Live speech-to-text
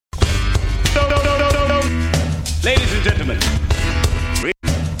and gentlemen.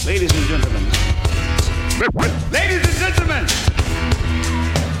 Ladies and gentlemen. Ladies and gentlemen.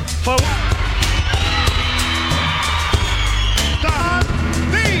 For the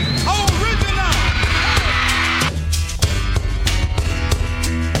original.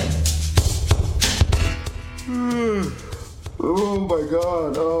 Oh my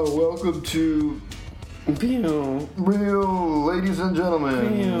God! Oh, welcome to Real, ladies and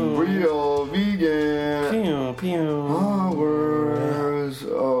gentlemen. Real vegan powers.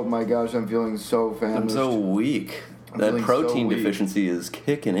 Oh my gosh, I'm feeling so famished. I'm so weak. That protein deficiency is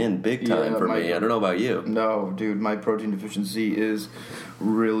kicking in big time for me. I don't know about you. No, dude, my protein deficiency is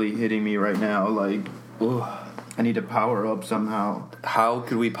really hitting me right now. Like, I need to power up somehow. How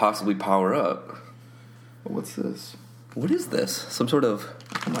could we possibly power up? What's this? What is this? Some sort of...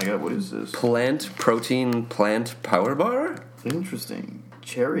 Oh my God, what is this? Plant power bar? Interesting.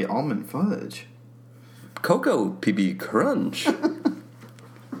 Cherry almond fudge. Cocoa PB Crunch.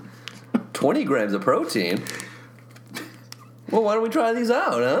 20 grams of protein. Well, why don't we try these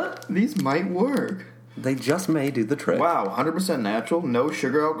out, huh? These might work. They just may do the trick. Wow, 100% natural, no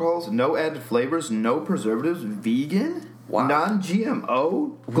sugar alcohols, no added flavors, no preservatives, vegan, wow.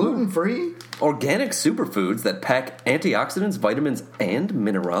 Non-GMO, gluten-free. Organic superfoods that pack antioxidants, vitamins, and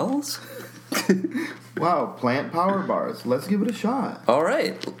minerals. Wow, plant power bars. Let's give it a shot. All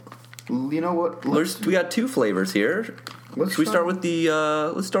right. You know what? We got two flavors here. Should we start with the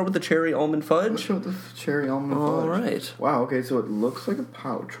let's start with the cherry almond fudge? Let's start with the cherry almond fudge. All right. Wow, okay, so it looks like a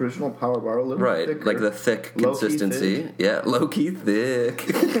traditional power bar, a little thicker. Like the thick consistency. Thick. Yeah, low-key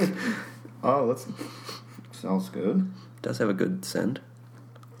thick. Oh, smells good. Does have a good scent.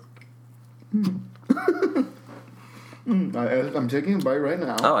 I'm taking a bite right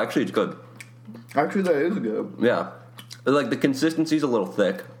now. Oh, actually, it's good. Actually, that is good. Yeah. Like, the consistency's a little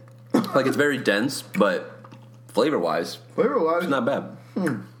thick. Like, it's very dense, but flavor-wise, it's not bad.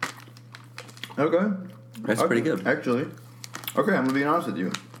 Okay. That's pretty good. Actually. Okay, I'm going to be honest with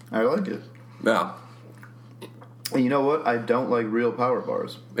you. I like it. Yeah. And you know what? I don't like real power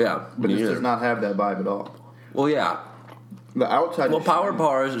bars. Yeah. But this does not have that vibe at all. Well, yeah. The outside... Well, power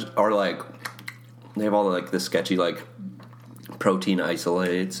bars are, like... They have all, like, the sketchy, like, protein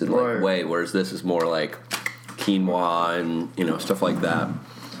isolates and, like, whey, whereas this is more, like, quinoa and, you know, stuff like that.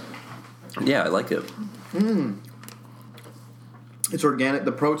 Yeah, I like it. It's organic.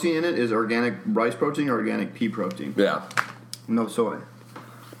 The protein in it is organic rice protein or organic pea protein. Yeah. No soy.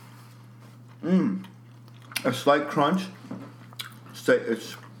 A slight crunch.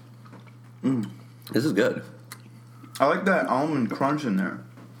 This is good. I like that almond crunch in there.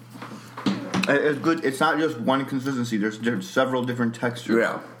 It's good. It's not just one consistency. There's several different textures.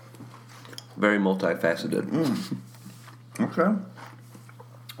 Yeah. Very multifaceted. Okay.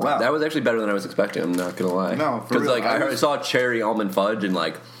 Wow. That was actually better than I was expecting, I'm not going to lie. No, for real. Because, like, I saw cherry almond fudge and,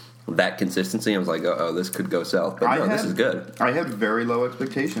 like, that consistency. I was like, oh, this could go south. But no, this is good. I had very low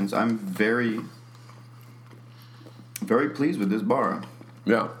expectations. I'm very, very pleased with this bar.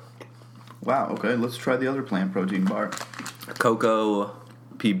 Yeah. Wow, okay. Let's try the other plant protein bar. Cocoa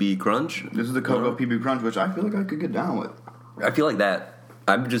PB Crunch. This is the Cocoa PB Crunch, which I feel like I could get down with. I feel like that.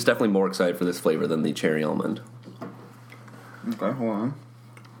 I'm just definitely more excited for this flavor than the cherry almond. Okay, hold on.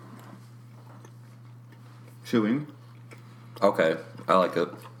 Chewing. Okay, I like it.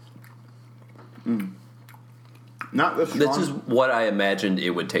 Not the strong. This is what I imagined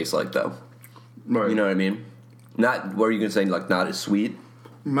it would taste like, though. Right. You know what I mean? Not, what are you going to say, like, not as sweet?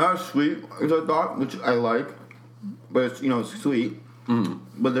 Not as sweet as I thought, which I like. But it's, it's sweet.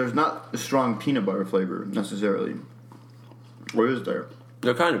 But there's not a strong peanut butter flavor, necessarily. Or is there?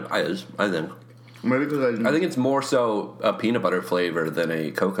 There kind of is, I think. Maybe because I think it's more so a peanut butter flavor than a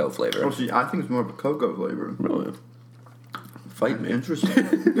cocoa flavor. Oh, see, I think it's more of a cocoa flavor. Really? Fight me. Interesting.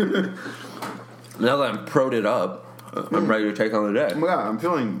 Now that I'm pro'd up, I'm ready to take on the day. Oh my God, I'm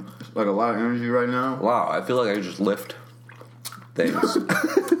feeling like a lot of energy right now. Wow, I feel like I could just lift things.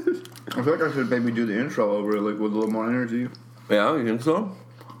 I feel like I should maybe do the intro over it, like, with a little more energy. Yeah, you think so?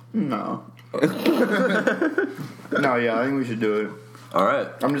 No. No, yeah, I think we should do it. All right.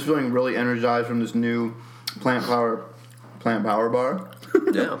 I'm just feeling really energized from this new plant power bar.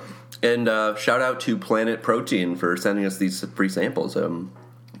 Yeah. And shout out to Planet Protein for sending us these free samples. Yo,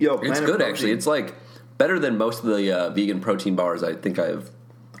 it's good, Protein. actually. It's like better than most of the vegan protein bars I think I've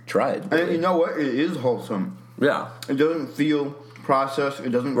tried. And you know what? It is wholesome. Yeah. It doesn't feel processed. It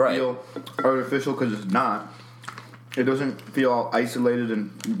doesn't feel artificial because it's not. It doesn't feel all isolated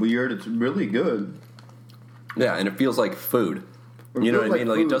and weird. It's really good. Yeah, and it feels like food. You know what I mean?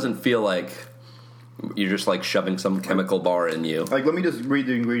 Like, it doesn't feel like you're just, like, shoving some chemical bar in you. Like, let me just read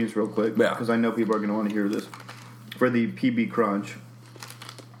the ingredients real quick. Yeah. Because I know people are going to want to hear this. for the PB Crunch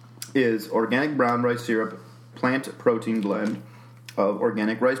is organic brown rice syrup, plant protein blend of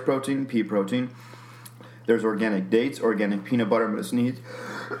organic rice protein, pea protein. There's organic dates, organic peanut butter. I'm going to sneeze.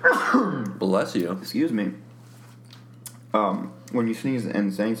 Bless you. Excuse me. When you sneeze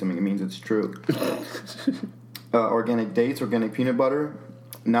and saying something, it means it's true. Organic dates, organic peanut butter,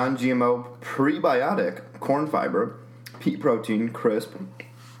 non-GMO prebiotic corn fiber, pea protein crisp.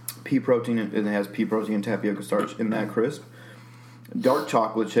 Pea protein, it has pea protein and tapioca starch in that crisp. Dark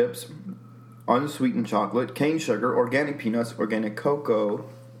chocolate chips, unsweetened chocolate, cane sugar, organic peanuts, organic cocoa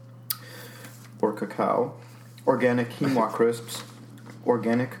or cacao, organic quinoa crisps,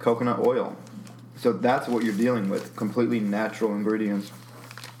 organic coconut oil. So that's what you're dealing with. Completely natural ingredients.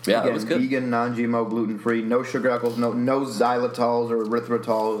 Yeah, Again, that was good. Vegan, non-GMO, gluten-free, no sugar alcohols, no xylitols or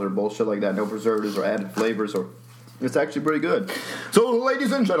erythritols or bullshit like that, no preservatives or added flavors. Or it's actually pretty good. So,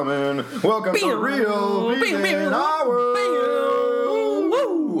 ladies and gentlemen, welcome to Real Vegan Hour.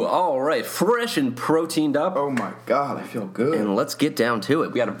 Woo! All right, fresh and proteined up. Oh my God, I feel good. And let's get down to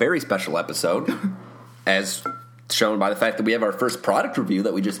it. We got a very special episode, as shown by the fact that we have our first product review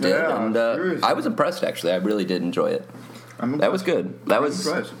that we just did. Yeah, and seriously. I was impressed, actually. I really did enjoy it. That was good.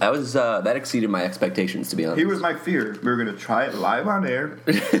 That exceeded my expectations, to be honest. Here was my fear. We were going to try it live on air,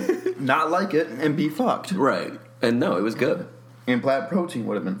 not like it, and be fucked. Right. And no, it was good. And plant protein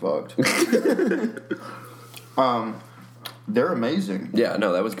would have been fucked. They're amazing. Yeah,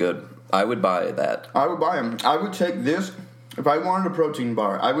 no, that was good. I would buy that. I would buy them. I would take this. If I wanted a protein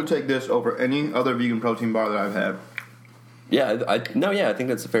bar, I would take this over any other vegan protein bar that I've had. Yeah, I think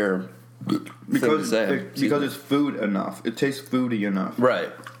that's a fair thing to say. Because it's food enough. It tastes foody enough. Right.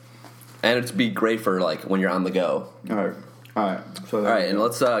 And it'd be great for, like, when you're on the go. All right. So All right, and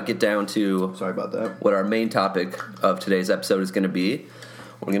let's get down to sorry about that. What our main topic of today's episode is going to be.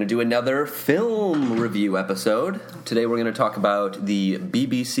 We're going to do another film review episode. Today we're going to talk about the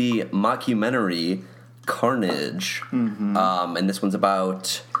BBC mockumentary Carnage. Mm-hmm. And this one's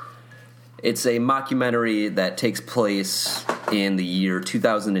about... It's a mockumentary that takes place in the year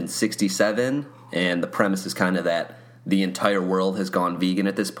 2067, and the premise is kind of that the entire world has gone vegan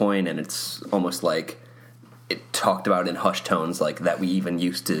at this point, and it's almost like it talked about in hushed tones, like that we even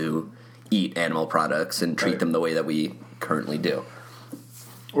used to eat animal products and treat them the way that we currently do.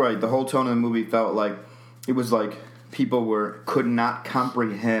 Right, the whole tone of the movie felt like it was like people could not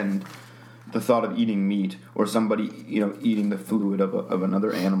comprehend the thought of eating meat or somebody, eating the fluid of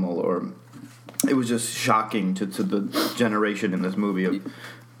another animal, or it was just shocking to the generation in this movie.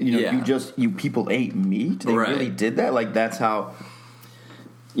 You people ate meat? They really did that? Like, that's how,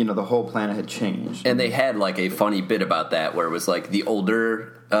 the whole planet had changed. And they had, like, a funny bit about that where it was, like, the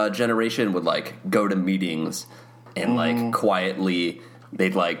older generation would, like, go to meetings and, like, quietly,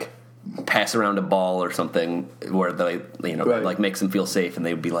 they'd, like, pass around a ball or something where they, like, makes them feel safe, and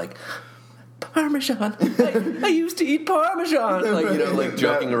they would be like, Parmesan. I used to eat Parmesan. Like,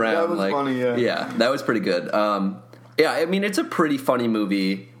 joking around. That was like, funny, yeah. Yeah, that was pretty good. Yeah, I mean, it's a pretty funny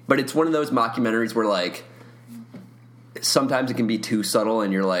movie, but it's one of those mockumentaries where, like, sometimes it can be too subtle,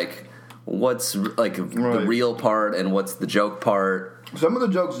 and you're like, what's, like, the real part and what's the joke part? Some of the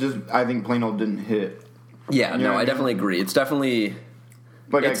jokes just, I think, plain old didn't hit. Yeah, I definitely agree. It's definitely...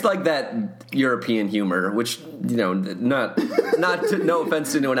 It's like that European humor, which, not no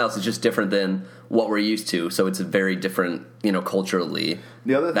offense to anyone else, it's just different than what we're used to. So it's a very different, culturally,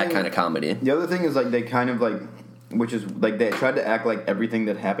 that kind of comedy. The other thing is, like, they kind of, like, which is, like, they tried to act like everything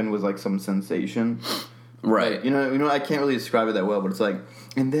that happened was, like, some sensation. Right. Like, I can't really describe it that well, but it's like,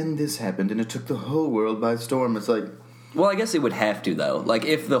 and then this happened, and it took the whole world by storm. It's like... Well, I guess it would have to, though. Like,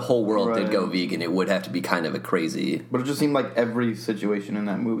 if the whole world did go vegan, it would have to be kind of a crazy... But it just seemed like every situation in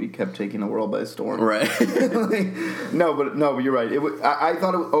that movie kept taking the world by storm. Right. No, but you're right. I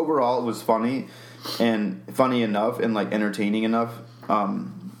thought overall it was funny, and funny enough, and, like, entertaining enough.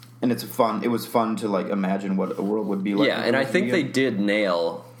 And it was fun to, like, imagine what a world would be like. Yeah, and I think they did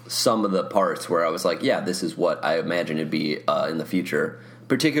nail some of the parts where I was like, yeah, this is what I imagine it'd be in the future.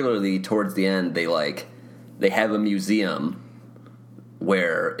 Particularly towards the end, they have a museum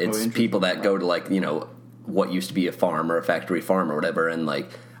where it's people that go to, like, what used to be a farm or a factory farm or whatever. And,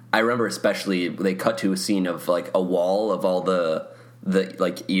 like, I remember especially they cut to a scene of, like, a wall of all the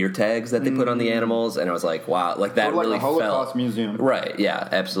like, ear tags that they put on the animals. And I was like, wow, like, that really felt... Like a Holocaust museum. Right, yeah,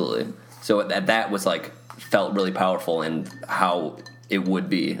 absolutely. So that was, like, felt really powerful and how it would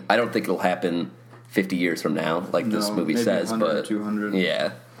be. I don't think it'll happen 50 years from now, like this movie says. 100 but or 200.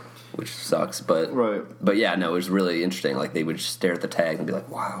 Yeah. Which sucks, but yeah, no, it was really interesting. Like, they would just stare at the tag and be like,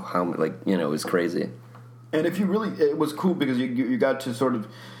 "Wow, how," like, it was crazy. And if you really, it was cool because you got to sort of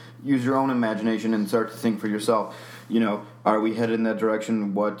use your own imagination and start to think for yourself. Are we headed in that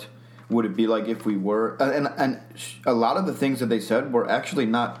direction? What would it be like if we were? And a lot of the things that they said were actually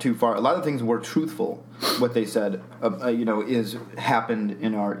not too far. A lot of things were truthful. What they said, is happened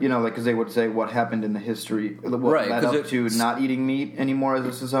in our, because they would say what happened in the history, what led up to not eating meat anymore as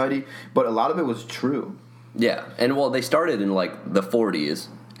a society. But a lot of it was true. Yeah, and they started in like the 40s,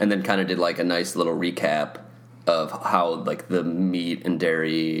 and then kind of did like a nice little recap of how like the meat and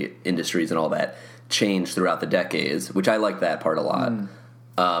dairy industries and all that changed throughout the decades, which I like that part a lot.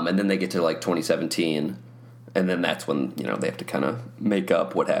 And then they get to like 2017, and then that's when they have to kind of make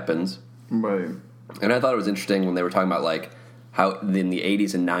up what happens. Right. And I thought it was interesting when they were talking about like how in the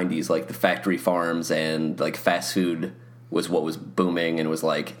 80s and 90s, like the factory farms and like fast food was what was booming, and was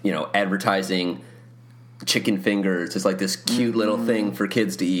like advertising chicken fingers is like this cute little thing for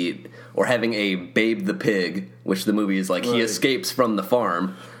kids to eat, or having a Babe the Pig, which the movie is like he escapes from the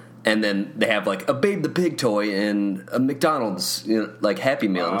farm, and then they have like a Babe the Pig toy and a McDonald's like Happy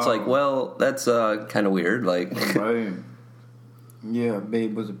Meal. And it's like, well, that's kind of weird. Like, right? Yeah,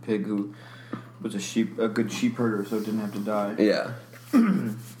 Babe was a pig who was a good sheep herder, so it didn't have to die. Yeah,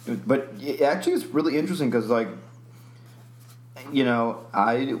 but actually, it's really interesting because like.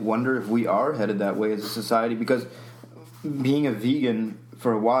 I wonder if we are headed that way as a society, because being a vegan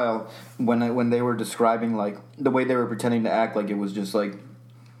for a while, when they were describing like the way they were pretending to act like it was just like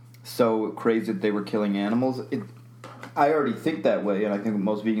so crazy that they were killing animals, I already think that way, and I think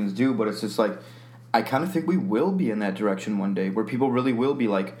most vegans do, but it's just like I kind of think we will be in that direction one day, where people really will be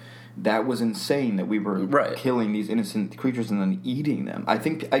like, that was insane that we were killing these innocent creatures and then eating them.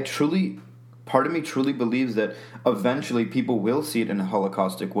 Part of me truly believes that eventually people will see it in a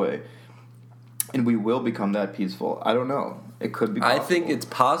Holocaustic way, and we will become that peaceful. I don't know. It could be possible. I think it's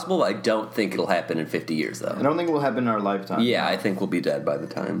possible, but I don't think it'll happen in 50 years, though. I don't think it will happen in our lifetime. Yeah, I think we'll be dead by the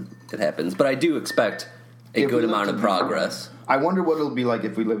time it happens. But I do expect a good amount of progress. I wonder what it'll be like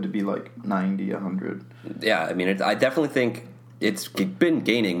if we live to be like 90, 100. Yeah, I mean, I definitely think it's been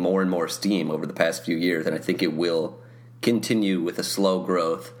gaining more and more steam over the past few years, and I think it will continue with a slow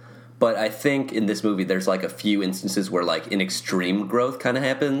growth. But I think in this movie there's like a few instances where like an extreme growth kind of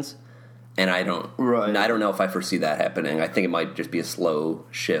happens, and I don't know if I foresee that happening. I think it might just be a slow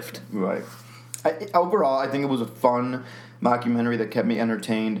shift. Right. Overall, I think it was a fun mockumentary that kept me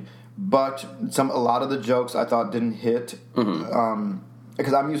entertained, but a lot of the jokes I thought didn't hit.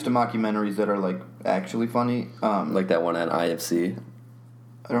 Because I'm used to mockumentaries that are like actually funny, like that one on IFC.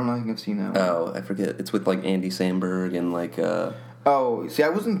 I don't know. I think I've seen that one. Oh, I forget. It's with like Andy Samberg and like. Oh, see, I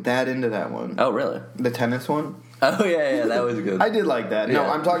wasn't that into that one. Oh, really? The tennis one? Oh, yeah, that was good. I did like that. No,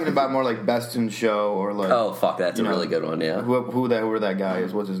 I'm talking about more like Best in Show or like... Oh, fuck, that's a really good one, yeah. Whoever that guy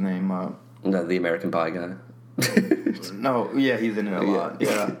is, what's his name? No, the American Pie guy. No, yeah, he's in it a lot,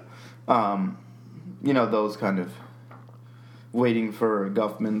 yeah. Those kind of Waiting for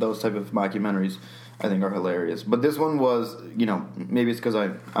Guffman, those type of mockumentaries, I think are hilarious. But this one was, maybe it's because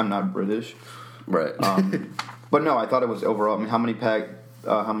I'm not British. Right. But no, I thought it was overall. I mean, how many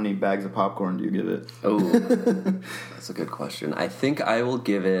bags of popcorn do you give it? Oh, that's a good question. I think I will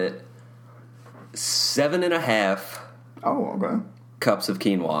give it 7.5. Oh, okay. Cups of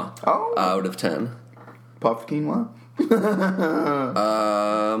quinoa. Oh, out of 10. Puffed quinoa.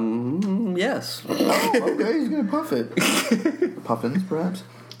 Yes. Oh, okay, he's gonna puff it. Puffins, perhaps.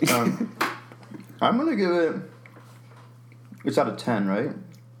 I'm gonna give it. It's out of 10, right?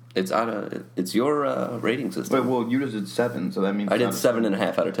 It's your rating system. Wait, well, you just did 7, so that means I did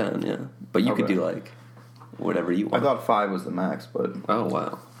 7.5 out of 10. Yeah, but you could do like whatever you want. I thought 5 was the max, but oh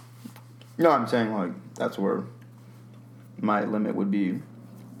wow. No, I'm saying like that's where my limit would be,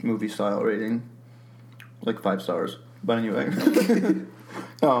 movie style rating, like 5 stars. But anyway,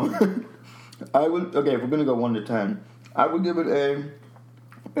 I would if we're gonna go 1 to 10, I would give it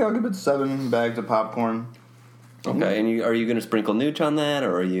I'll give it 7 bags of popcorn. Okay, and are you going to sprinkle nooch on that,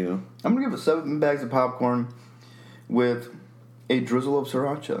 or are you... I'm going to give it 7 bags of popcorn with a drizzle of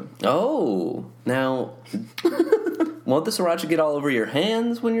sriracha. Oh, now, won't the sriracha get all over your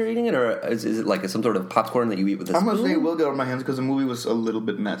hands when you're eating it, or is it like some sort of popcorn that you eat with a spoon? I'm going to say it will get over my hands because the movie was a little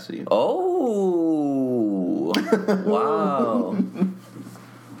bit messy. Oh, wow.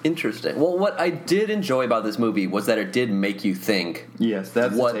 Interesting. Well, what I did enjoy about this movie was that it did make you think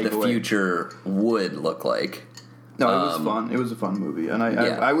that's what the future would look like. No, it was fun. It was a fun movie, and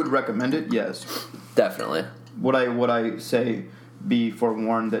I would recommend it. Yes, definitely. Would I say be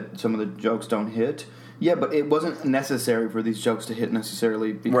forewarned that some of the jokes don't hit? Yeah, but it wasn't necessary for these jokes to hit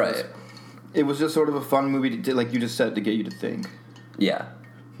necessarily because it was just sort of a fun movie to, like you just said, to get you to think. Yeah.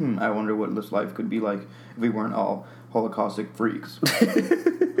 I wonder what this life could be like if we weren't all Holocaustic freaks.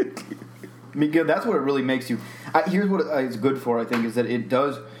 Because that's what it really makes you. Here's what it's good for. I think is that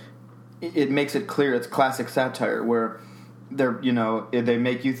it makes it clear. It's classic satire where they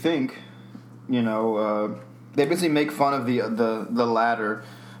make you think. They basically make fun of the latter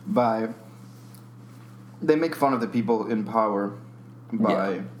by. They make fun of the people in power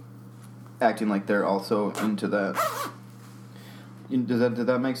by acting like they're also into that. Did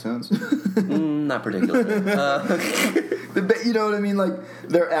that make sense? Not particularly. You know what I mean? Like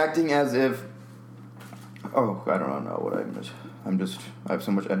they're acting as if. Oh, I don't know what I have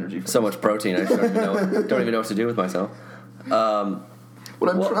so much energy. So much protein. I don't even know what to do with myself. What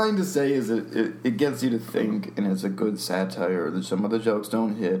I'm trying to say is it gets you to think, and it's a good satire. That some of the jokes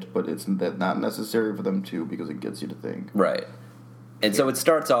don't hit, but it's not necessary for them to because it gets you to think. Right. And so it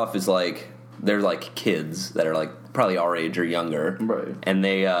starts off as like they're like kids that are like probably our age or younger, right? And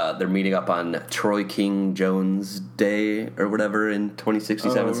they're meeting up on Troy King Jones Day or whatever in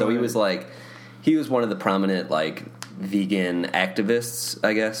 2067. Oh, so right. he was one of the prominent like vegan activists,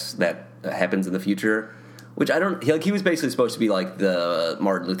 I guess, that happens in the future. Which he was basically supposed to be like the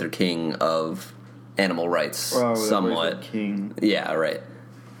Martin Luther King of animal rights, somewhat. King. Yeah, right.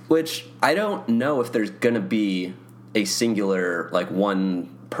 Which I don't know if there's gonna be a singular like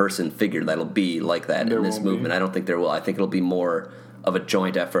one person figure that'll be like that in this movement. I don't think there will. I think it'll be more of a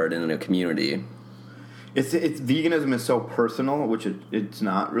joint effort in a community. It's veganism is so personal, which it's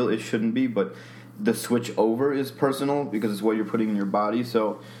not really. It shouldn't be, but the switch over is personal because it's what you're putting in your body.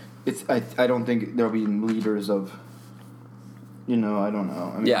 So. I don't think there'll be leaders of, I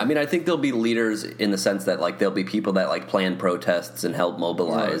don't know. I think there'll be leaders in the sense that, like, there'll be people that, like, plan protests and help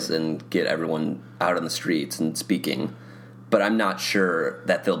mobilize and get everyone out on the streets and speaking. But I'm not sure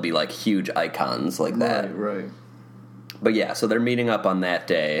that there'll be, like, huge icons like that. Right. But, yeah, so they're meeting up on that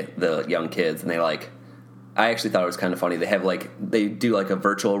day, the young kids, and they, like... I actually thought it was kind of funny. They do, like, a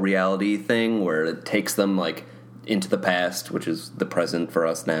virtual reality thing where it takes them, like... into the past, which is the present for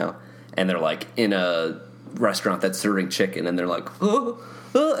us now, and they're like in a restaurant that's serving chicken, and they're like,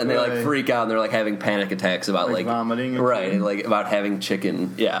 and they like freak out, and they're like having panic attacks about like vomiting, and like about having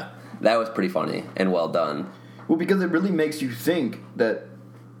chicken. Yeah, that was pretty funny and well done. Well, because it really makes you think that,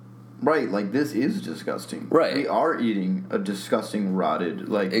 like this is disgusting. Right, we are eating a disgusting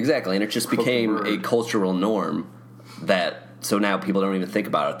rotted exactly, and it just became a cultural norm that. So now people don't even think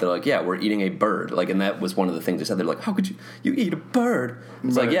about it. They're like, yeah, we're eating a bird. Like, and that was one of the things they said. They're like, how could you eat a bird?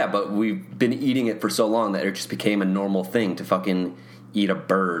 It's like, yeah, but we've been eating it for so long that it just became a normal thing to fucking eat a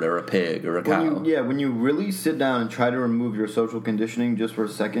bird or a pig or a cow. When you really sit down and try to remove your social conditioning just for a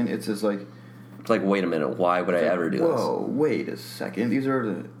second, it's just like... It's like, wait a minute, why would I ever do this? Whoa, wait a second. These are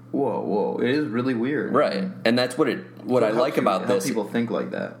the... Whoa. It is really weird. Right. And that's what I like about this. People think like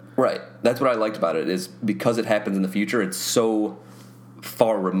that. Right. That's what I liked about it, is because it happens in the future, it's so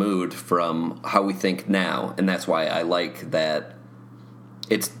far removed from how we think now, and that's why I like that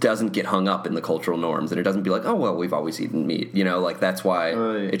it doesn't get hung up in the cultural norms, and it doesn't be like, oh, well, we've always eaten meat. Like, that's why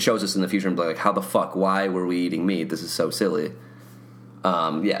it shows us in the future and be like, how the fuck, why were we eating meat? This is so silly.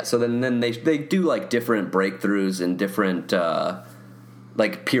 So then they do, like, different breakthroughs and different,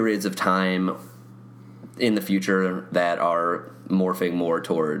 like, periods of time in the future that are morphing more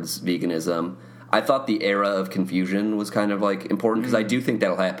towards veganism. I thought the era of confusion was kind of like important because I do think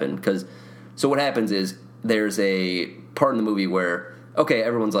that'll happen. So what happens is there's a part in the movie where, okay,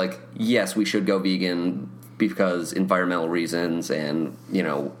 everyone's like, yes, we should go vegan because environmental reasons and,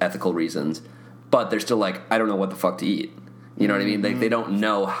 ethical reasons. But they're still like, I don't know what the fuck to eat. You know what I mean? They don't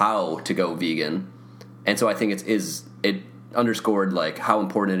know how to go vegan. And so I think it underscored like how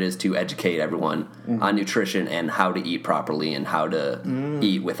important it is to educate everyone on nutrition and how to eat properly and how to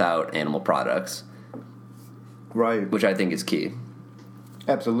eat without animal products. Right. Which I think is key.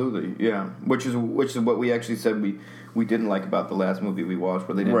 Absolutely, yeah. Which is what we actually said we didn't like about the last movie we watched,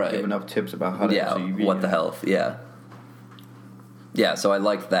 where they didn't give enough tips about how to actually eat vegan. What the health, Yeah, so I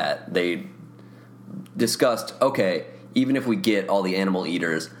liked that. They discussed, okay, even if we get all the animal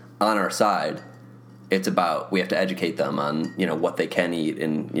eaters on our side, it's about, we have to educate them on, what they can eat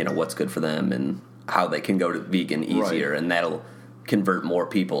and, what's good for them and how they can go to vegan easier. Right. And that'll convert more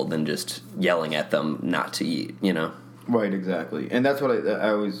people than just yelling at them not to eat, Right, exactly. And that's what I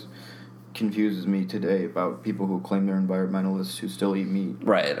always confuses me today about people who claim they're environmentalists who still eat meat.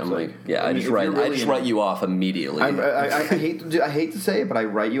 Right. I'm like, yeah, I just write you off immediately. I hate to say it, but I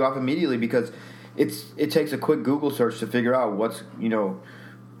write you off immediately because it takes a quick Google search to figure out what's,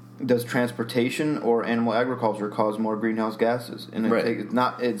 does transportation or animal agriculture cause more greenhouse gases? And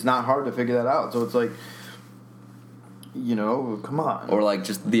it's not hard to figure that out. So it's like, You know, come on. Or like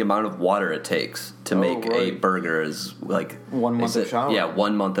just the amount of water it takes to make a burger is like 1 month of shower. Yeah,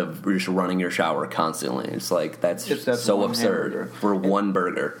 1 month of just running your shower constantly. It's like that's so absurd hamburger. for one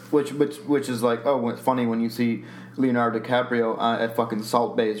burger. Which is like, it's funny when you see Leonardo DiCaprio at fucking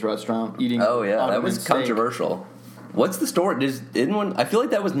Salt Bay's restaurant eating. Oh yeah, that was steak. controversial. What's the story? Does anyone? I feel like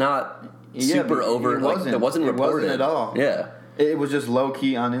that was not super over. It wasn't. That wasn't reported. It wasn't at all. Yeah. It was just low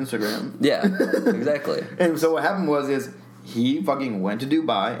key on Instagram. Yeah, exactly. And so what happened was he fucking went to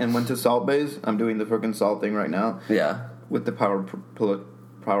Dubai and went to Salt Bay's. I'm doing the freaking salt thing right now. Yeah, with the power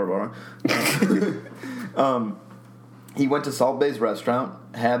bar. He went to Salt Bay's restaurant,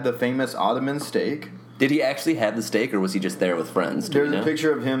 had the famous Ottoman steak. Did he actually have the steak, or was he just there with friends? There's a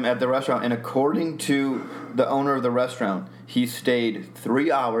picture of him at the restaurant, and according to the owner of the restaurant, he stayed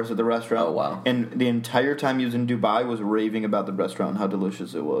 3 hours at the restaurant. Oh, wow. And the entire time he was in Dubai was raving about the restaurant, how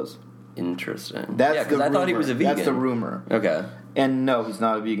delicious it was. Interesting. That's because I thought he was a vegan. That's the rumor. Okay. And no, he's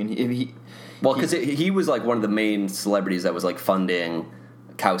not a vegan. Because he was like one of the main celebrities that was like funding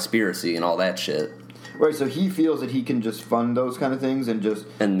Cowspiracy and all that shit. Right, so he feels that he can just fund those kind of things and just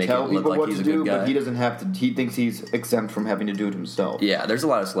make tell it look people like what he's to a good do, guy. but he doesn't have to. He thinks he's exempt from having to do it himself. Yeah, there's a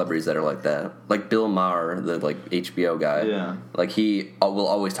lot of celebrities that are like that. Like Bill Maher, the like HBO guy. Yeah. Like he will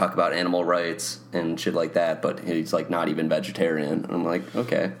always talk about animal rights and shit like that, but he's like not even vegetarian. And I'm like,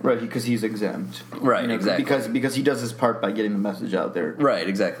 okay. Right, because he's exempt. Right, exactly. Because he does his part by getting the message out there. Right,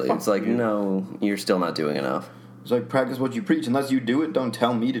 exactly. It's like, no, you're still not doing enough. It's like, practice what you preach. Unless you do it, don't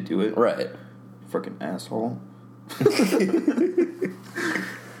tell me to do it. Right. Freaking asshole.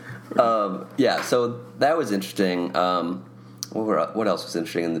 Yeah, so that was interesting. What else was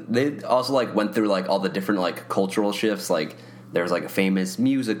interesting? And they also like went through like all the different like cultural shifts. Like there was like a famous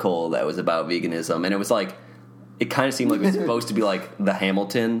musical that was about veganism, and it was like it kind of seemed like it was supposed to be like the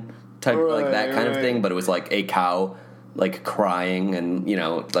Hamilton type, like that kind of thing, but it was like a cow like crying and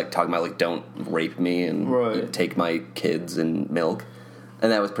like talking about like don't rape me and take my kids and milk,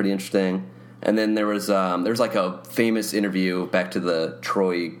 and that was pretty interesting. And then there was like a famous interview back to the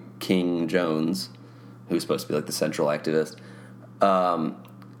Troy King Jones, who's supposed to be like the central activist.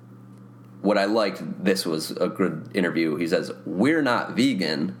 What I liked, this was a good interview. He says, "We're not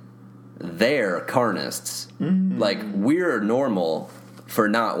vegan, they're carnists. Mm-hmm. Like we're normal for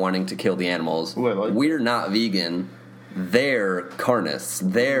not wanting to kill the animals. We're not vegan, they're carnists.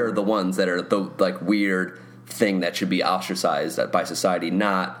 They're the ones that are the like weird thing that should be ostracized by society,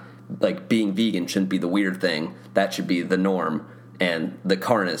 not." Like being vegan shouldn't be the weird thing. That should be the norm, and the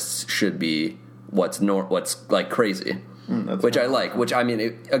carnists should be what's like crazy, which I like. Which I mean,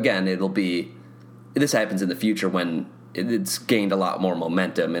 it'll be. This happens in the future when it's gained a lot more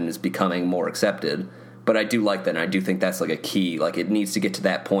momentum and is becoming more accepted. But I do like that, and I do think that's like a key. Like it needs to get to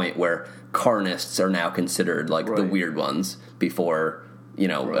that point where carnists are now considered like the weird ones before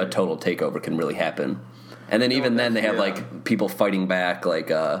a total takeover can really happen. And then even then they have like people fighting back, like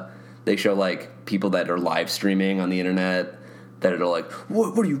they show like people that are live streaming on the internet that are like,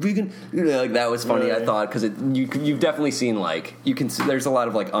 what are you vegan? Like that was funny. I thought because you've definitely seen like you can see, there's a lot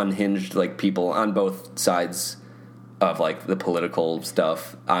of like unhinged like people on both sides of like the political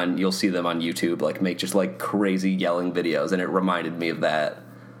stuff. You'll see them on YouTube like make just like crazy yelling videos, and it reminded me of that.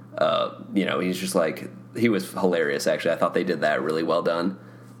 He's just like he was hilarious. Actually, I thought they did that really well done.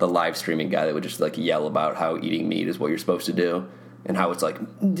 The live streaming guy that would just like yell about how eating meat is what you're supposed to do and how it's like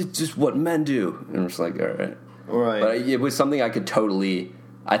it's just what men do, and I'm just like all right. But it was something I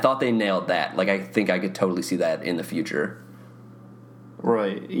thought they nailed that. Like I think I could totally see that in the future.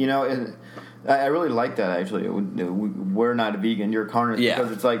 Right. And I really like that actually. We're not a vegan, you're a carnivore,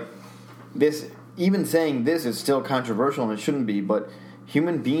 because it's like this. Even saying this is still controversial and it shouldn't be, but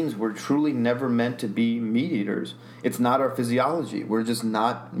human beings were truly never meant to be meat eaters. It's not our physiology. We're just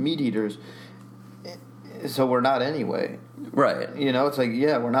not meat eaters. So we're not anyway. Right. It's like,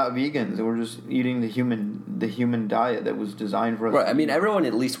 we're not vegans. We're just eating the human diet that was designed for us. Right. I mean, everyone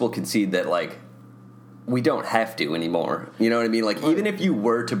at least will concede that, like, we don't have to anymore. You know what I mean? Like, even if you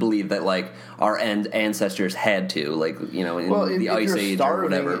were to believe that, like, our ancestors had to, like, in the Ice Age or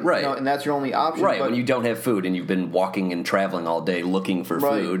whatever. Right. And that's your only option. Right, when you don't have food and you've been walking and traveling all day looking for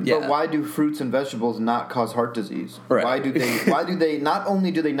food. But why do fruits and vegetables not cause heart disease? Right. Why do they not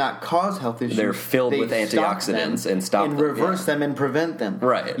only do they not cause health issues, they're filled with antioxidants and stop them. And reverse them and prevent them.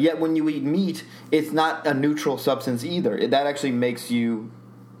 Right. Yet when you eat meat, it's not a neutral substance either. That actually makes you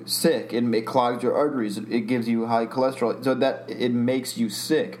sick. It clogs your arteries. It gives you high cholesterol, so that it makes you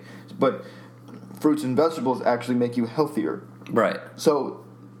sick. But fruits and vegetables actually make you healthier. Right. So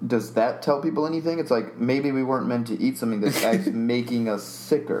does that tell people anything? It's like maybe we weren't meant to eat something that's actually making us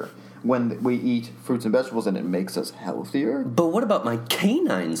sicker. when we eat fruits and vegetables, and it makes us healthier. But what about my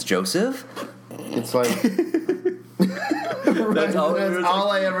canines, Joseph? It's like That's all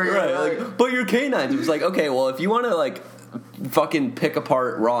I ever hear. Right, like, but your canines. It was like, okay, well, if you want to like fucking pick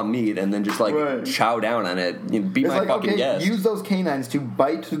apart raw meat and then just like chow down on it, be my fucking guest. Use those canines to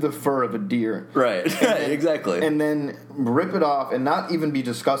bite through the fur of a deer. Right, exactly. And then rip it off and not even be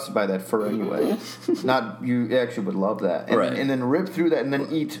disgusted by that fur anyway. You actually would love that. And then rip through that and then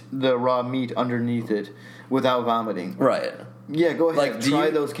eat the raw meat underneath it without vomiting. Right. Yeah, go ahead. Like, try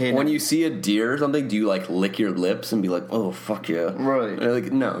those canines. When you see a deer or something, do you like lick your lips and be like, "Oh fuck yeah"? Right. And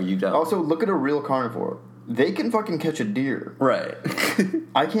like, no, you don't. Also, look at a real carnivore. They can fucking catch a deer. Right.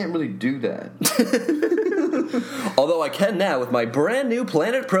 I can't really do that. Although I can now with my brand new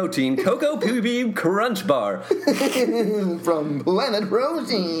Planet Protein Cocoa PB Crunch Bar from Planet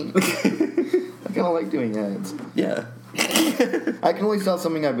Protein. I kind of like doing ads. Yeah. I can only sell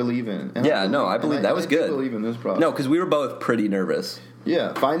something I believe in. I believe that was good. I believe in this product. No, because we were both pretty nervous.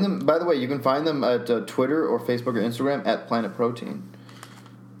 Yeah, find them. By the way, you can find them at Twitter or Facebook or Instagram at Planet Protein.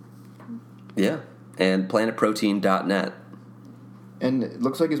 Yeah, and planetprotein.net. And it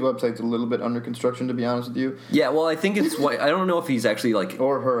looks like his website's a little bit under construction, to be honest with you. Yeah, well, I think it's. I don't know if he's actually like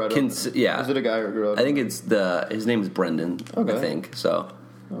or her. I don't know. Yeah, is it a guy or a girl? I think it's his name is Brendan. Okay. I think so.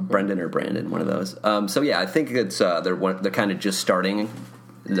 Okay. Brendan or Brandon, one of those. So yeah, I think it's they're kind of just starting.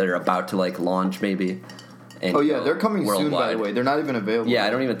 They're about to like launch maybe. And they're coming worldwide. Soon. By the way, they're not even available. Yeah, I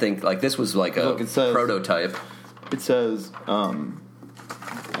don't even think like this was like a prototype. It says on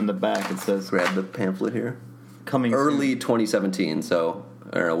the back. It says grab the pamphlet here. Coming early 2017. So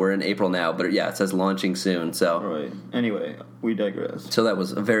I don't know. We're in April now, but yeah, it says launching soon. So right. Anyway, we digress. So that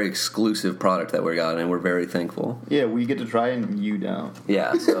was a very exclusive product that we got, and we're very thankful. Yeah, we get to try it and you don't.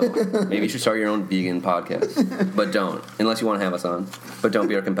 Yeah, so maybe you should start your own vegan podcast, but don't unless you want to have us on. But don't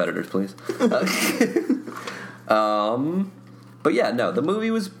be our competitors, please. But yeah, no, the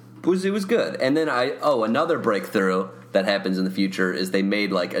movie was good, and then another breakthrough that happens in the future is they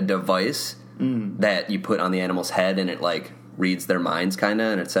made like a device that you put on the animal's head, and it like reads their minds kind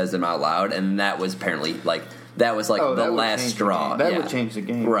of, and it says them out loud, and that was apparently like the last straw. That would change the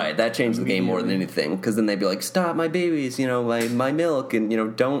game, right? That changed the game more than anything, because then they'd be like, "Stop my babies, my milk,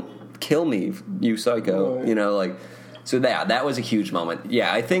 and don't kill me, you psycho," like. So that was a huge moment.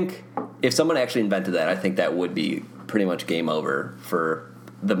 Yeah, I think if someone actually invented that, I think that would be pretty much game over for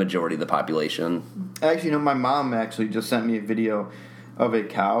the majority of the population. Actually, my mom actually just sent me a video of a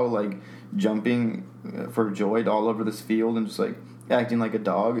cow like jumping for joy all over this field and just like acting like a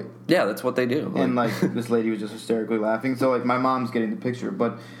dog. Yeah, that's what they do. And like this lady was just hysterically laughing. So like my mom's getting the picture,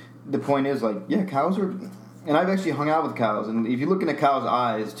 but the point is like, yeah, cows are. And I've actually hung out with cows, and if you look in a cow's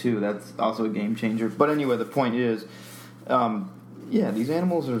eyes too, that's also a game changer. But anyway, the point is, these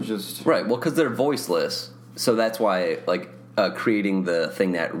animals are just right. Well, because they're voiceless, so that's why like creating the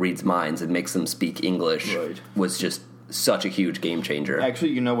thing that reads minds and makes them speak English was just such a huge game changer.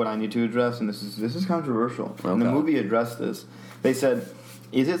 Actually, you know what I need to address, and this is controversial. And the movie addressed this. They said,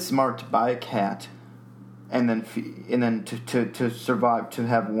 "Is it smart to buy a cat, and then to survive, to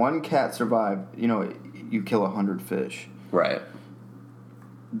have one cat survive? You kill 100 fish." Right.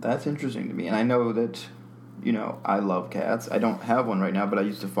 That's interesting to me, and I know that. I love cats. I don't have one right now, but I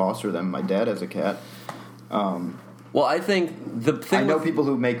used to foster them. My dad has a cat. Well, I think the thing I know people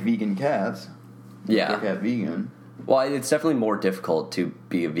who make vegan cats. Yeah. Their cat vegan. Well, it's definitely more difficult to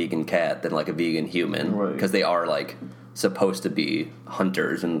be a vegan cat than like a vegan human, because they are like supposed to be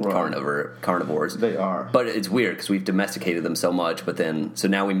hunters and carnivores. They are. But it's weird because we've domesticated them so much, so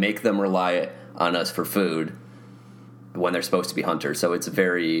now we make them rely on us for food when they're supposed to be hunters. So it's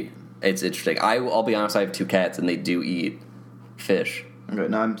interesting. I'll be honest, I have 2 cats and they do eat fish. Okay,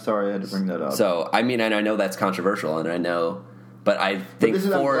 no, I'm sorry I had to bring that up. So, I mean, and I know that's controversial, and I know, but I think I'm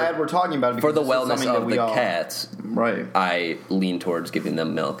glad we're talking about it, for the wellness of the cats, right? I lean towards giving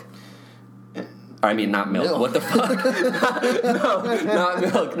them milk. I mean, not milk. What the fuck? No, not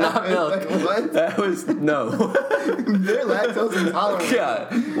milk. Not milk. What? That was no. They're lactose intolerant.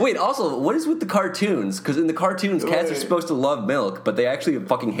 Yeah. Wait. Also, what is with the cartoons? Because in the cartoons, cats are supposed to love milk, but they actually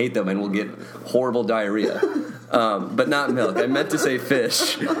fucking hate them and will get horrible diarrhea. But not milk. I meant to say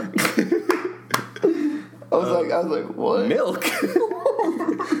fish. I was like, what? Milk.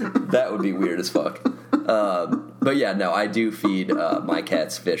 That would be weird as fuck. But yeah, no, I do feed my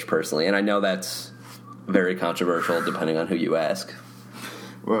cats fish personally, and I know that's very controversial depending on who you ask.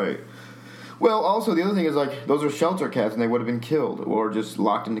 Right. Well, also the other thing is like those are shelter cats, and they would have been killed or just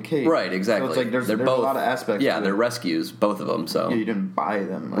locked in the cage. Right. Exactly. So it's like there's both, a lot of aspects. Yeah, to they're it. rescues, both of them. So yeah, you didn't buy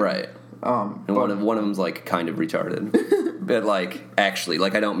them. Right. And one of them's like kind of retarded. But, like, actually,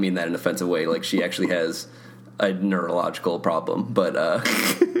 like, I don't mean that in an offensive way. Like, she actually has a neurological problem. But,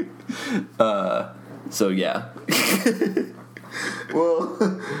 so, yeah. Well,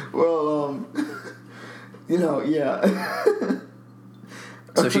 yeah.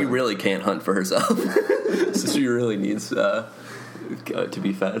 So she really can't hunt for herself. So she really needs to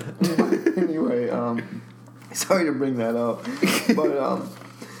be fed. Anyway, sorry to bring that up. But,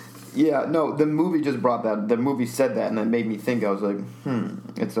 yeah, no, the movie just brought that. The movie said that, and it made me think. I was like,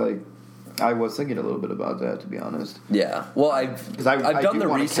 It's like, I was thinking a little bit about that, to be honest. Yeah. Well, I've done the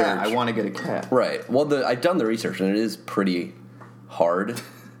research. I want to get a cat. Right. Well, I've done the research, and it is pretty hard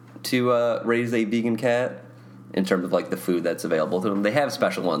to raise a vegan cat in terms of, like, the food that's available to them. They have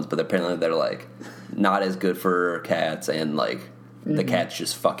special ones, but apparently they're, like, not as good for cats, and, like, the cats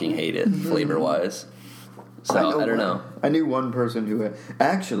just fucking hate it flavor-wise. So, I don't know. I knew one person who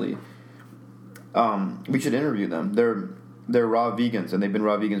actually, we should interview them. They're raw vegans, and they've been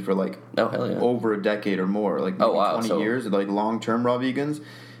raw vegans for, like, oh, hell yeah, over a decade or more, like maybe 20 years, like long-term raw vegans.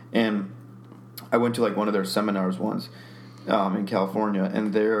 And I went to, like, one of their seminars once in California,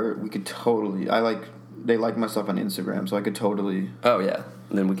 and we could totally, they like my stuff on Instagram, so I could totally. Oh yeah,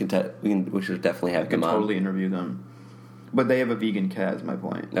 then we should definitely have them on. Totally interview them, but they have a vegan cat. Is my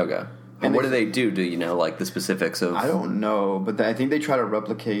point. Okay. And what do they do? Do you know, like, the specifics of? I don't know, but I think they try to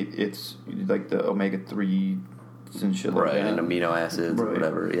replicate its, like, the omega-3 and shit like that. Right, and amino acids or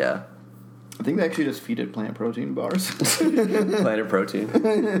whatever. Yeah. I think they actually just feed it plant protein bars. Plant protein.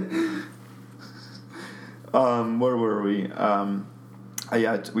 Where were we?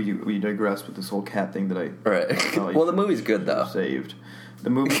 We digressed with this whole cat thing that I. Right. Well, the movie's good though. Saved. The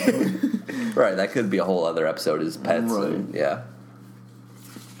movie. Right. That could be a whole other episode. Is pets? Right. And, yeah.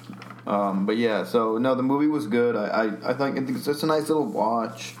 But yeah. So no, the movie was good. I think it's just a nice little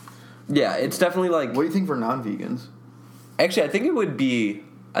watch. Yeah, it's definitely like. What do you think for non-vegans? Actually, I think it would be.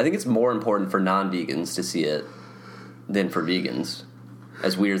 I think it's more important for non-vegans to see it than for vegans.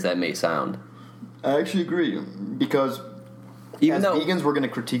 As weird as that may sound. I actually agree, because even though vegans we're going to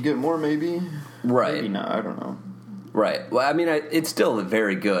critique it more, maybe. Right. Maybe not. I don't know. Right. Well, I mean, it's still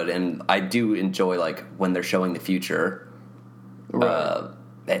very good, and I do enjoy, like, when they're showing the future. Right.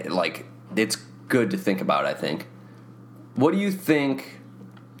 Like, it's good to think about, I think. What do you think?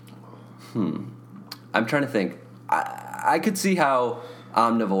 I'm trying to think. I could see how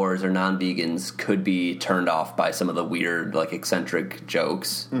omnivores or non-vegans could be turned off by some of the weird, like, eccentric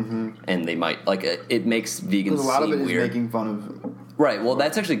jokes, and they might, like, it makes vegans a lot seem of it weird. Is making fun of. Right. Well,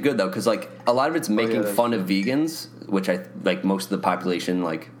 that's actually good though, because, like, a lot of it's making fun of vegans, which I like most of the population,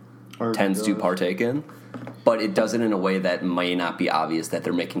 like, tends to partake in, but it does it in a way that may not be obvious that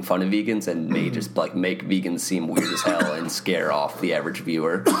they're making fun of vegans, and may just, like, make vegans seem weird as hell and scare off the average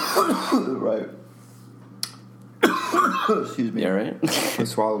viewer. Right. Excuse me. Yeah, right? I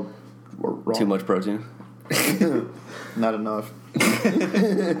swallowed wrong. Too much protein? Not enough.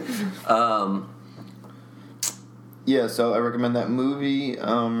 Yeah, so I recommend that movie.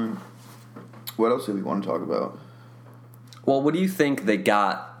 What else do we want to talk about? Well, what do you think they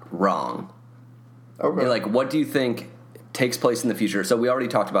got wrong? Okay. Like, what do you think takes place in the future? So we already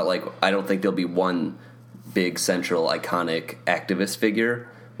talked about, like, I don't think there'll be one big central iconic activist figure.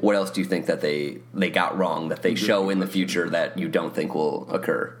 What else do you think that they got wrong that they show in the future that you don't think will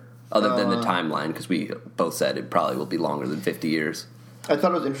occur? Other than the timeline, because we both said it probably will be longer than 50 years. I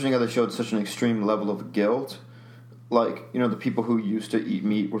thought it was interesting how they showed such an extreme level of guilt. Like, you know, the people who used to eat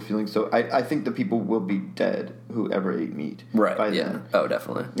meat were feeling so... I think the people will be dead who ever ate meat. Right, by yeah. then. Oh,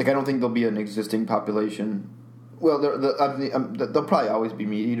 definitely. Like, I don't think there'll be an existing population... Well, there'll probably always be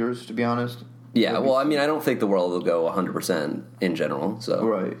meat eaters, to be honest. Yeah, well, I mean, I don't think the world will go 100% in general, so...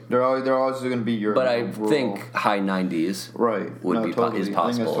 Right. They're always going to be your... But I think high 90s would be totally. is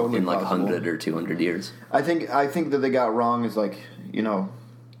possible totally in, like, possible. 100 or 200 years. I think that they got wrong is, like, you know...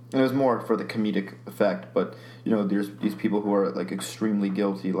 It was more for the comedic effect, but, you know, there's these people who are, like, extremely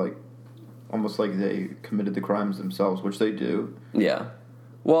guilty, like, almost like they committed the crimes themselves, which they do. Yeah.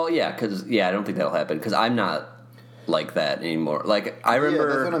 Well, yeah, because, I don't think that'll happen, because I'm not like that anymore. Like, I remember...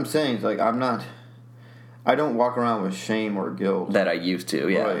 Yeah, that's what I'm saying. It's like, I don't walk around with shame or guilt. That I used to,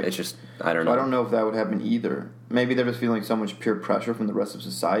 yeah. Right. It's just, I don't know. I don't know if that would happen either. Maybe they're just feeling so much peer pressure from the rest of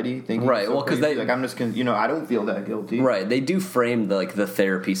society. Thinking right, so well, because they... Like, I'm just going to... I don't feel that guilty. Right, they do frame, the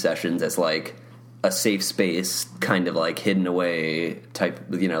therapy sessions as, like, a safe space, kind of, like, hidden away type,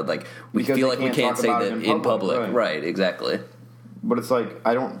 like, we because feel like we can't say that in public. Right, exactly. But it's like,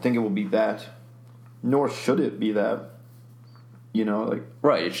 I don't think it will be that, nor should it be that. Like...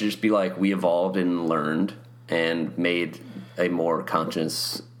 Right, it should just be like, we evolved and learned and made a more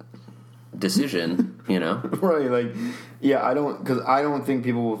conscious decision, you know? Right, like, yeah, I don't think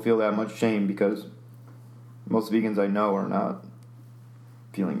people will feel that much shame because most vegans I know are not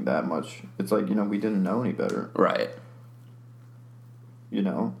feeling that much. It's like, we didn't know any better. Right.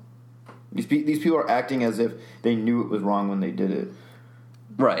 These people are acting as if they knew it was wrong when they did it.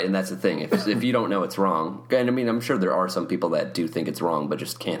 Right, and that's the thing. If you don't know it's wrong, and I mean, I'm sure there are some people that do think it's wrong, but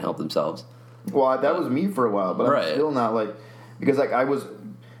just can't help themselves. Well, that was me for a while, but I'm still not like, because like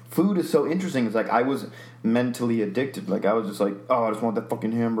food is so interesting. It's like I was mentally addicted. Like I was just like, oh, I just want that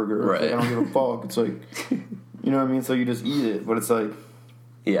fucking hamburger. Right. Like, I don't give a fuck. It's like, you know what I mean? So you just eat it, but it's like,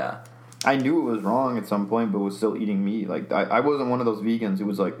 yeah. I knew it was wrong at some point, but was still eating meat. Like I wasn't one of those vegans who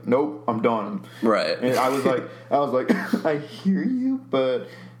was like, nope, I'm done. Right. And I was like, I hear you, but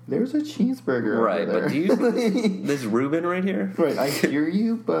there's a cheeseburger. Right. Over there. But do you this Reuben right here? Right. I hear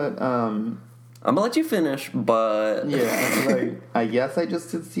you, but I'm gonna let you finish, but yeah, like I guess I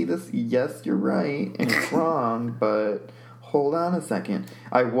just did see this. Yes, you're right, and it's wrong, but hold on a second.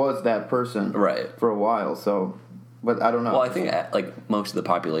 I was that person, right, for a while. So. But I don't know. Well, I think like most of the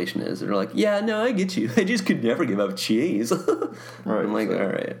population is. They're like, yeah, no, I get you. I just could never give up cheese. Right. I'm like, all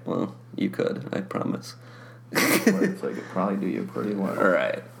right, well, you could. I promise. It's like it probably do you pretty well. All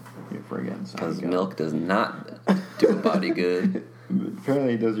right. You friggin' because milk does not do a body good.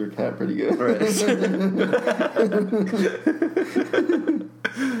 Apparently, it does your cat pretty good. Right.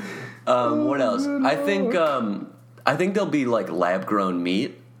 What else? I think there'll be like lab grown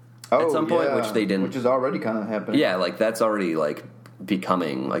meat. At some point, which they didn't... Which is already kind of happening. Yeah, like, that's already, like,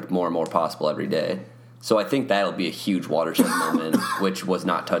 becoming, like, more and more possible every day. So I think that'll be a huge watershed moment, which was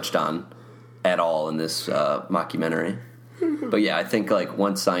not touched on at all in this mockumentary. But, yeah, I think, like,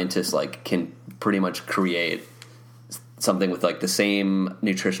 once scientists, like, can pretty much create something with, like, the same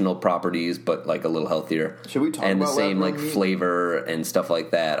nutritional properties, but, like, a little healthier. Should we talk about and the same, like, meat? flavor and stuff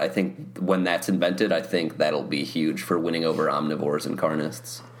like that. I think when that's invented, I think that'll be huge for winning over omnivores and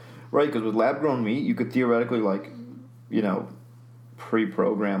carnists. Right, because with lab-grown meat, you could theoretically, like,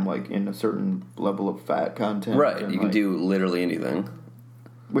 pre-program, like, in a certain level of fat content. Right, and, you can do literally anything.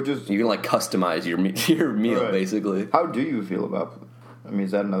 Which is... You can, like, customize your meal, right. basically. How do you feel about... I mean,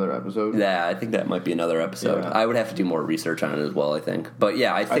 is that another episode? Yeah, I think that might be another episode. Yeah. I would have to do more research on it as well, I think. But,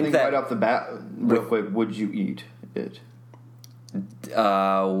 yeah, I think that... right off the bat, real quick, would you eat it?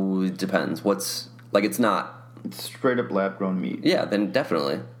 It depends. Like, it's not... It's straight-up lab-grown meat. Yeah, then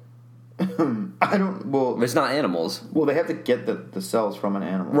definitely. I don't... Well... It's not animals. Well, they have to get the cells from an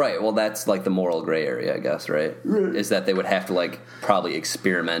animal. Right, well, that's, like, the moral gray area, I guess, right? Is that they would have to, like, probably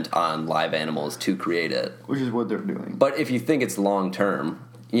experiment on live animals to create it. Which is what they're doing. But if you think it's long-term,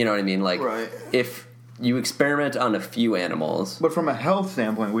 you know what I mean? Like, right. If you experiment on a few animals... But from a health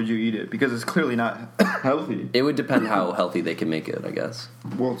standpoint, would you eat it? Because it's clearly not healthy. It would depend how healthy they can make it, I guess.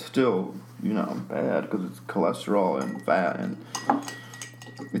 Well, it's still, bad because it's cholesterol and fat and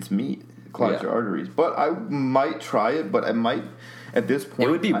it's meat. It clogs your arteries. But I might try it, but I might, at this point...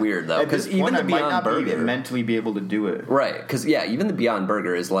 It would be weird, though, because even the Beyond Burger... I might not mentally be able to do it. Right, because, yeah, even the Beyond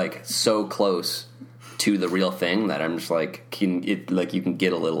Burger is, like, so close to the real thing that I'm just, like, you can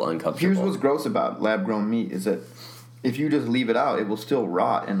get a little uncomfortable. Here's what's gross about lab-grown meat is that if you just leave it out, it will still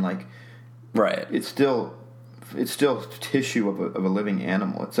rot and, like... Right. It's still tissue of a living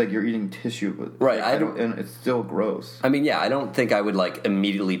animal. It's like you're eating tissue, but right. and it's still gross. I mean, yeah, I don't think I would like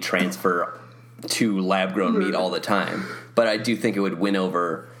immediately transfer to lab grown meat all the time, but I do think it would win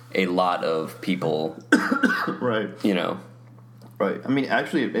over a lot of people. Right. Right. I mean,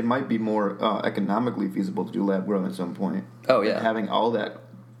 actually, it might be more economically feasible to do lab grown at some point. Oh yeah, having all that,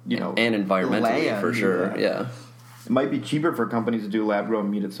 and environmentally land, for sure. Yeah. It might be cheaper for companies to do lab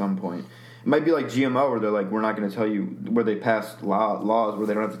grown meat at some point. It might be like GMO, where they're like, we're not going to tell you, where they pass laws where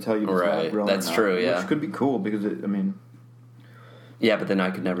they don't have to tell you. Right, that's true. Yeah, which could be cool because yeah, but then I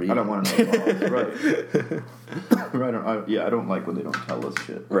could never eat. I don't want to know laws. Right. Right. I don't like when they don't tell us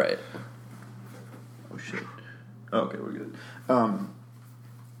shit. Right. Oh shit. Okay, we're good.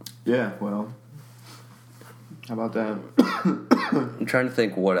 Yeah. Well, how about that? I'm trying to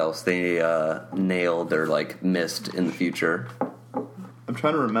think what else they nailed or like missed in the future. I'm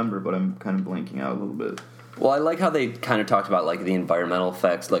trying to remember, but I'm kind of blanking out a little bit. Well, I like how they kind of talked about like the environmental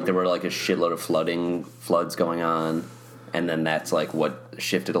effects. Like there were like a shitload of floods going on, and then that's like what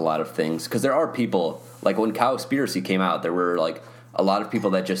shifted a lot of things. Because there are people like when Cowspiracy came out, there were like a lot of people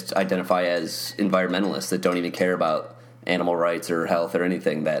that just identify as environmentalists that don't even care about animal rights or health or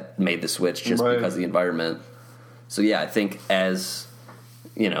anything that made the switch just because of the environment. So yeah, I think as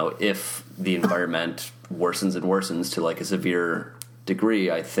if the environment worsens and worsens to like a severe degree,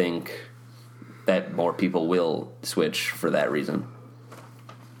 I think that more people will switch for that reason.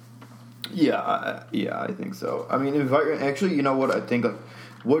 Yeah, I think so. I mean, actually, you know what I think? Like,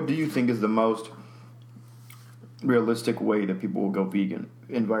 what do you think is the most realistic way that people will go vegan?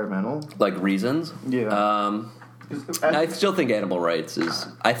 Environmental? Like reasons? Yeah. I still think animal rights is...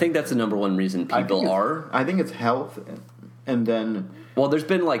 I think that's the number one reason people are. I think it's health, and then... Well, there's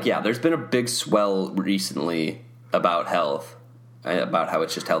been a big swell recently about health, about how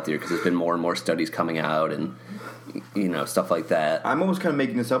it's just healthier because there's been more and more studies coming out and, you know, stuff like that. I'm almost kind of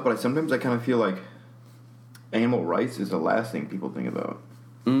making this up, but sometimes I kind of feel like animal rights is the last thing people think about.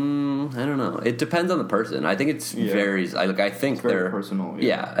 I don't know. It depends on the person. I think it's varies. I think it's very personal.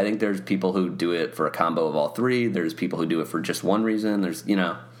 Yeah, I think there's people who do it for a combo of all three. There's people who do it for just one reason. There's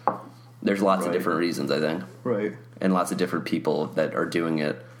lots of different reasons, I think. Right. And lots of different people that are doing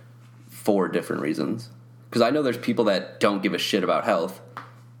it for different reasons. Because I know there's people that don't give a shit about health.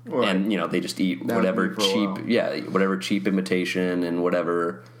 Right. And, you know, they just eat whatever cheap imitation and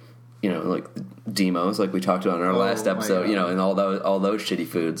whatever, you know, like Demos, like we talked about in our last episode, you know, and all those shitty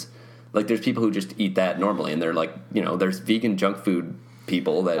foods. Like, there's people who just eat that normally, and they're like, you know, there's vegan junk food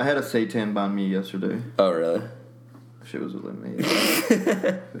people that... I had a seitan banh mi yesterday. Oh, really? Shit was amazing.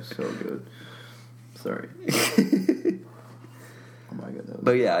 It was so good. Sorry. Oh my god.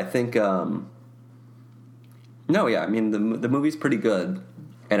 But yeah, I think... I mean, the movie's pretty good,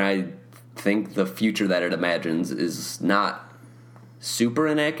 and I think the future that it imagines is not super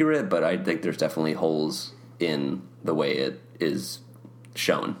inaccurate, but I think there's definitely holes in the way it is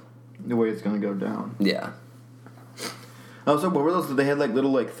shown. The way it's going to go down. Yeah. Also, what were those? They had like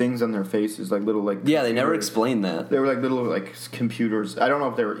little like things on their faces, like little like... Yeah, they never explained that. They were like little like computers. I don't know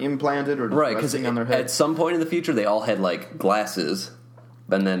if they were implanted or just resting on their head. At some point in the future, they all had like glasses.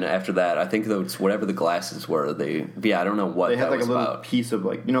 And then after that, I think it's whatever the glasses were. I don't know what they had that like was a little about. piece of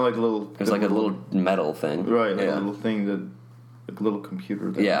like, you know, like a little... It was like a little metal thing. Right, like a little thing that... Like a little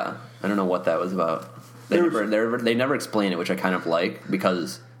computer thing. Yeah, I don't know what that was about. They never explain it, which I kind of like,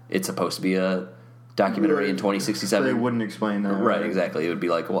 because it's supposed to be a documentary in 2067. So they wouldn't explain that. Right, exactly. It would be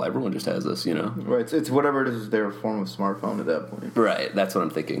like, well, everyone just has this, you know? Right, it's whatever it is their form of smartphone at that point. Right, that's what I'm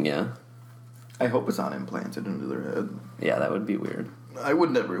thinking, yeah. I hope it's not implanted into their head. Yeah, that would be weird. I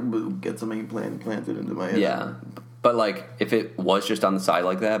would never get something implanted into my head. Yeah, but like, if it was just on the side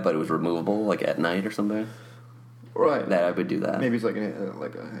like that, but it was removable, like at night or something... Right. That I would do that. Maybe it's like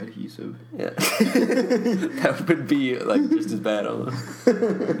an adhesive. Yeah. That would be like just as bad almost.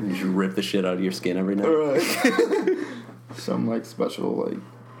 You should rip the shit out of your skin every night. Right. Some like special like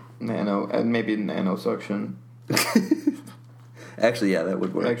nano and maybe nano suction. Actually, yeah, that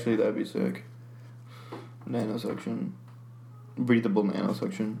would work. Actually, that'd be sick. Nano suction. Breathable nano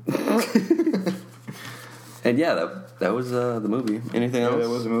suction. And yeah, that was the movie. Anything else? Yeah, that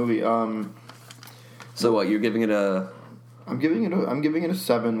was a movie. So what? You're giving it a? I'm giving it a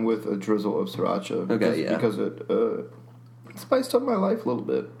 7 with a drizzle of sriracha. Okay, because it spiced up my life a little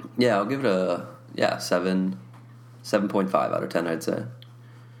bit. Yeah, I'll give it a 7.5 out of 10. I'd say.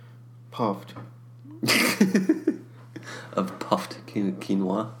 Puffed. Of puffed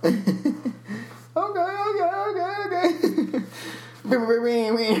quinoa. Okay.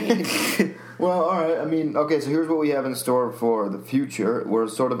 Well, all right. I mean, okay. So here's what we have in store for the future. We're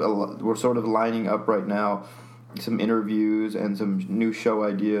sort of lining up right now some interviews and some new show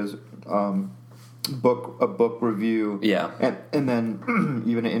ideas. A book review. Yeah. And then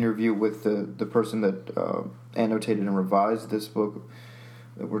even an interview with the person that annotated and revised this book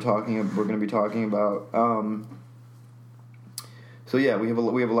that we're going to be talking about. So yeah, we have a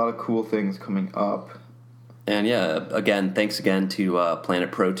lot of cool things coming up. And yeah, again, thanks again to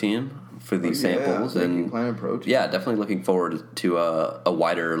Planet Protein for these samples. Thank you, and Planet Protein. Yeah, definitely looking forward to a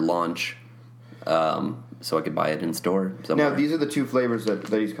wider launch, so I could buy it in store somewhere. Now, these are the 2 flavors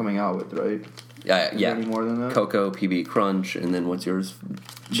that he's coming out with, right? Yeah. Any more than that? Cocoa PB Crunch, and then what's yours?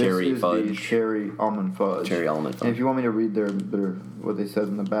 Cherry fudge. The cherry almond fudge. Cherry almond fudge. And if you want me to read their what they said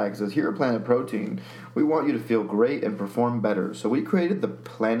in the bag, it says, "Here at Planet Protein, we want you to feel great and perform better. So we created the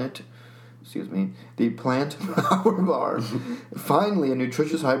Plant Power Bar. Finally, a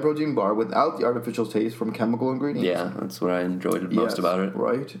nutritious high-protein bar without the artificial taste from chemical ingredients." Yeah, that's what I enjoyed most about it.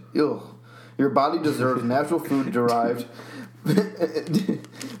 Right? Ugh. Your body deserves natural food derived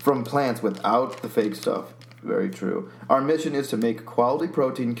from plants without the fake stuff. Very true. Our mission is to make quality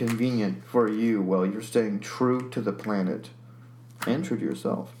protein convenient for you while you're staying true to the planet. And true to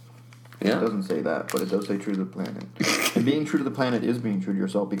yourself. Yeah. It doesn't say that, but it does say true to the planet. And being true to the planet is being true to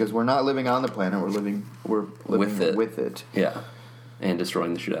yourself, because we're not living on the planet, we're living with it. Yeah. And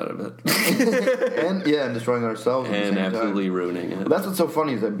destroying the shit out of it. and destroying ourselves at the same absolutely time. ruining it. But that's what's so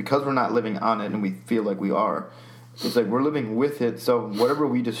funny, is that because we're not living on it and we feel like we are, It's like we're living with it, so whatever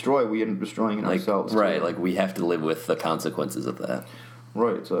we destroy, we end up destroying in ourselves. Right, too. like we have to live with the consequences of that.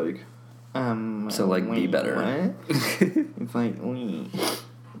 Right, it's like... So, like, be better. What? It's like...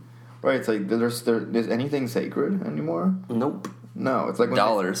 Right, it's like, is anything sacred anymore? Nope. No, it's like... When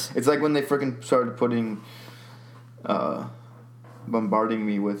dollars. It's like when they freaking started putting... bombarding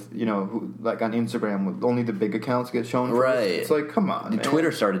me with, like on Instagram, with only the big accounts get shown. First. Right. It's like, come on, man.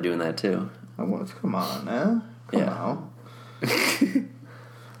 Twitter started doing that, too. Come on, man. Come Yeah. on.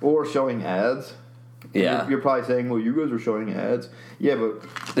 Or showing ads. Yeah. You're probably saying, well, you guys are showing ads. Yeah, but...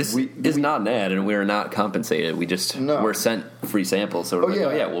 This is not an ad, and we are not compensated. We just we're sent free samples, so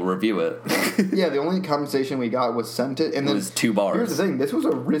we're we'll review it. Yeah, the only compensation we got was sent it, and then... It was 2 bars. Here's the thing. This was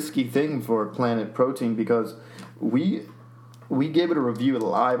a risky thing for Planet Protein because we gave it a review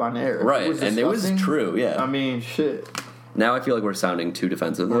live on air. Right, and it was true, yeah. I mean, shit. Now I feel like we're sounding too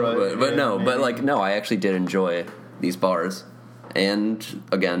defensive, Right, but I actually did enjoy these bars. And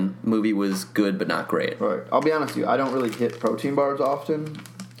again, movie was good but not great. Right. I'll be honest with you, I don't really hit protein bars often.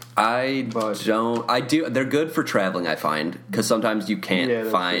 I do. They're good for traveling, I find, because sometimes you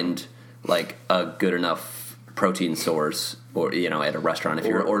can't find like a good enough protein source, or at a restaurant if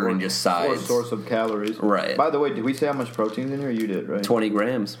you're ordering just sides. Or a source of calories. Right. By the way, did we say how much protein's in here? You did, right? 20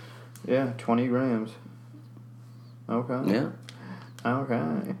 grams. Yeah, 20 grams. Okay. Yeah. Okay.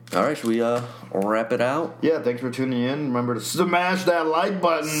 All right, should we wrap it out? Yeah, thanks for tuning in. Remember to smash that like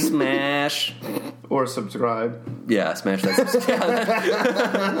button. Smash. Or subscribe. Yeah, smash that subscribe.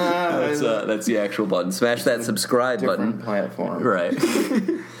 That's the actual button. Smash that subscribe button. Different platform. Right.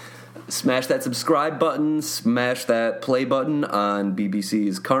 Smash that subscribe button. Smash that play button on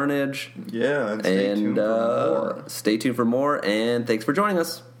BBC's Carnage. Yeah, and stay tuned for more. Stay tuned for more, and thanks for joining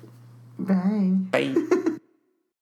us. Bye. Bye.